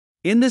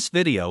In this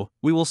video,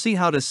 we will see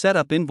how to set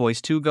up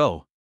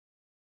Invoice2go.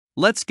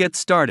 Let's get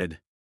started.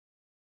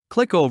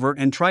 Click over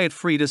and try it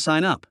free to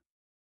sign up.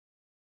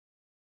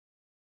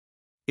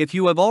 If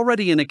you have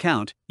already an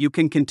account, you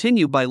can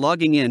continue by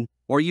logging in,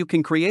 or you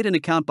can create an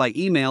account by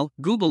email,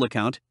 Google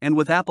account, and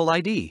with Apple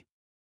ID.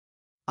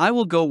 I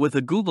will go with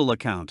a Google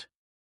account.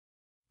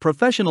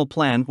 Professional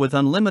plan with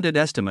unlimited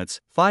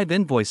estimates, 5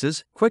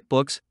 invoices,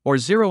 QuickBooks, or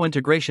zero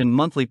integration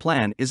monthly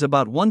plan is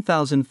about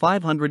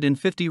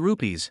 1,550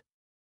 rupees.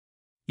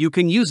 You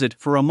can use it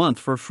for a month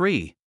for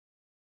free.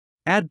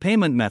 Add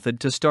payment method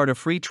to start a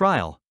free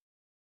trial.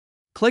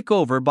 Click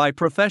over by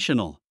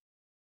Professional.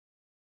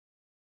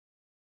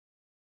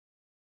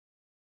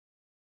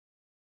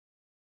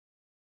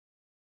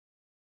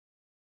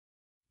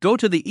 Go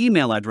to the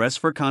email address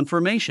for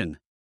confirmation.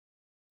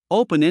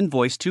 Open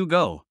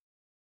Invoice2go.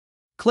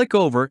 Click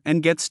over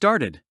and get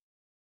started.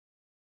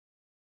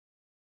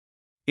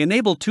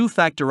 Enable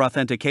two-factor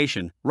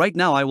authentication. Right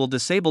now I will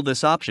disable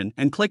this option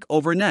and click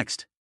over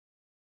Next.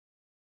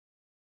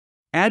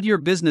 Add your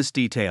business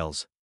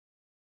details.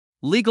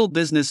 Legal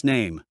business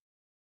name.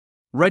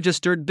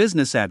 Registered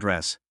business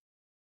address.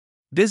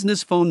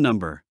 Business phone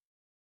number.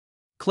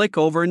 Click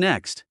over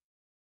Next.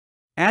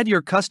 Add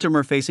your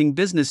customer-facing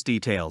business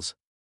details.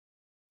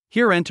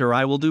 Here enter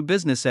I will do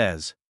business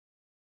as.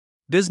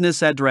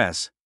 Business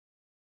address.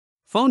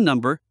 Phone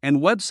number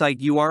and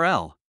website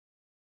URL.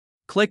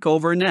 Click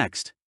over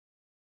Next.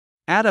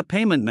 Add a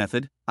payment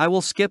method, I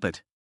will skip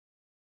it.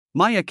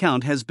 My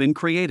account has been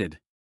created.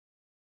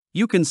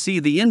 You can see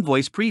the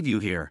invoice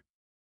preview here.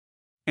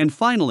 And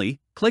finally,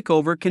 click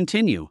over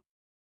Continue.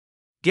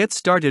 Get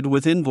started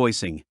with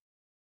invoicing.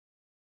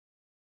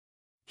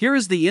 Here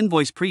is the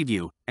invoice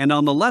preview, and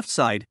on the left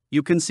side,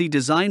 you can see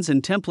designs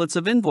and templates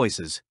of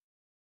invoices.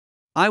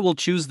 I will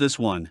choose this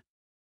one.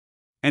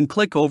 And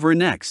click over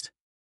Next.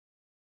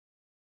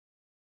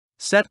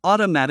 Set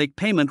automatic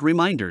payment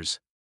reminders.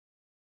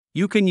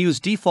 You can use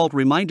default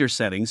reminder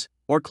settings,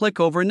 or click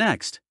over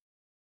Next.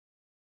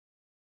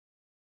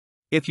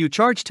 If you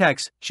charge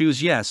tax,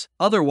 choose Yes,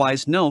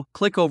 otherwise No,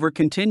 click over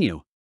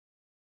Continue.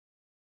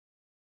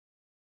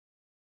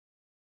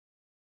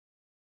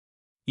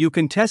 You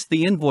can test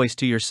the invoice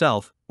to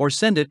yourself, or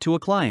send it to a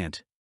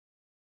client.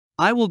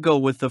 I will go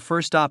with the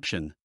first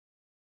option.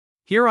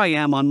 Here I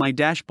am on my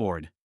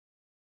dashboard.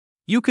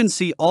 You can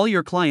see all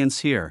your clients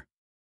here.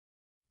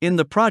 In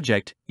the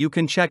project, you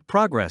can check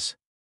progress.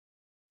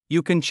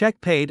 You can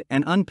check paid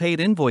and unpaid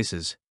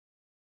invoices.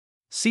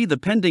 See the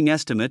pending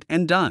estimate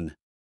and done.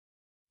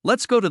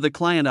 Let's go to the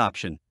client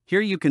option. Here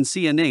you can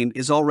see a name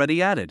is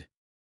already added.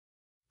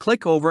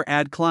 Click over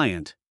Add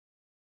Client.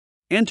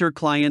 Enter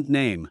client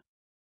name.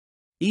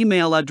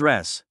 Email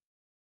address.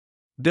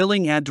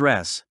 Billing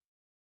address.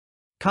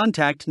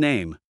 Contact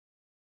name.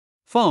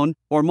 Phone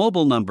or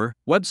mobile number,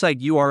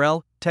 website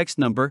URL, text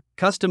number,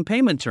 custom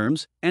payment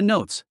terms, and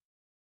notes.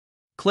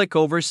 Click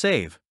over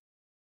Save.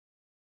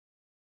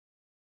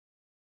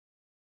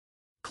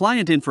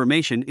 Client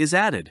information is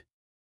added.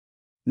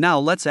 Now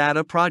let's add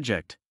a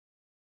project.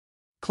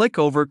 Click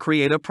over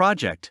Create a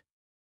project.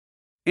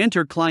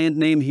 Enter client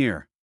name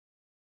here.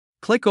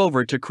 Click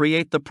over to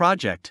create the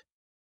project.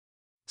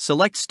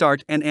 Select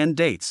start and end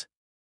dates.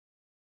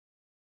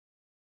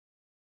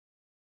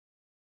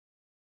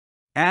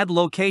 Add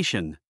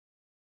location.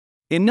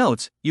 In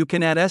Notes, you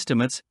can add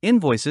estimates,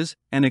 invoices,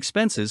 and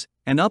expenses,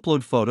 and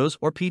upload photos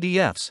or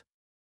PDFs.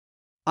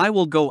 I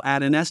will go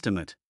add an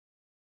estimate.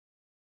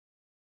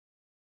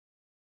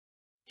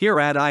 Here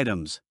add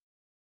items.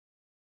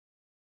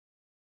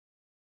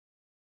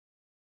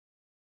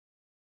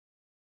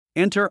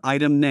 Enter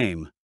item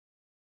name.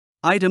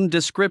 Item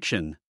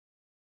description.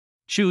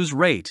 Choose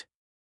rate.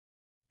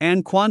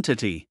 And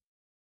quantity.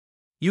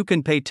 You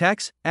can pay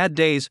tax, add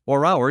days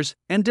or hours,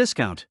 and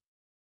discount.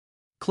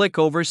 Click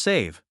over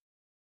Save.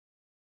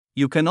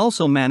 You can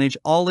also manage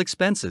all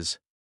expenses.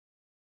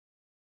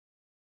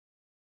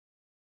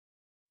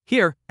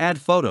 Here, add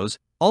photos,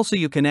 also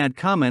you can add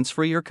comments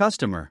for your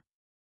customer.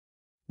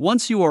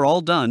 Once you are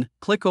all done,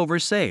 click over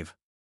Save.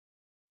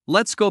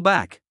 Let's go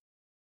back.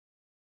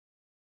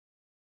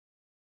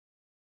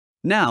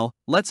 Now,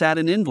 let's add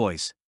an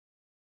invoice.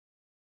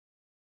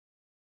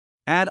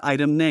 Add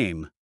item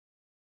name.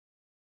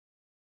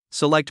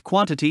 Select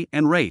quantity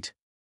and rate.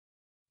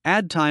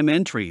 Add time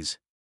entries.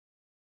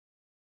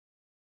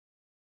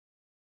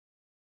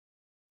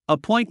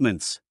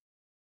 Appointments.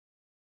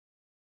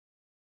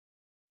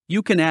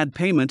 You can add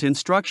payment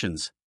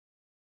instructions.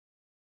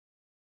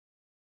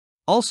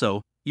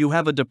 Also, you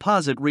have a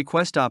deposit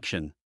request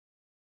option.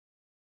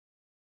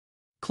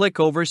 Click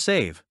over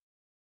Save.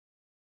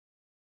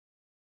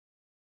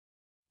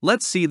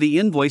 Let's see the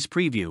invoice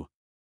preview.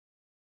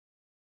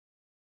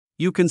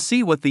 You can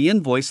see what the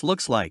invoice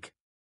looks like.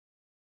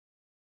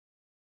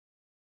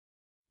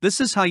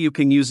 This is how you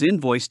can use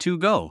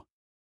Invoice2go.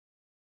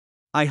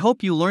 I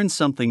hope you learned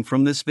something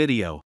from this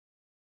video.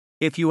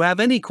 If you have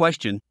any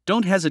question,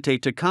 don't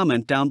hesitate to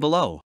comment down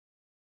below.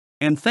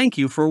 And thank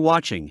you for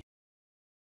watching.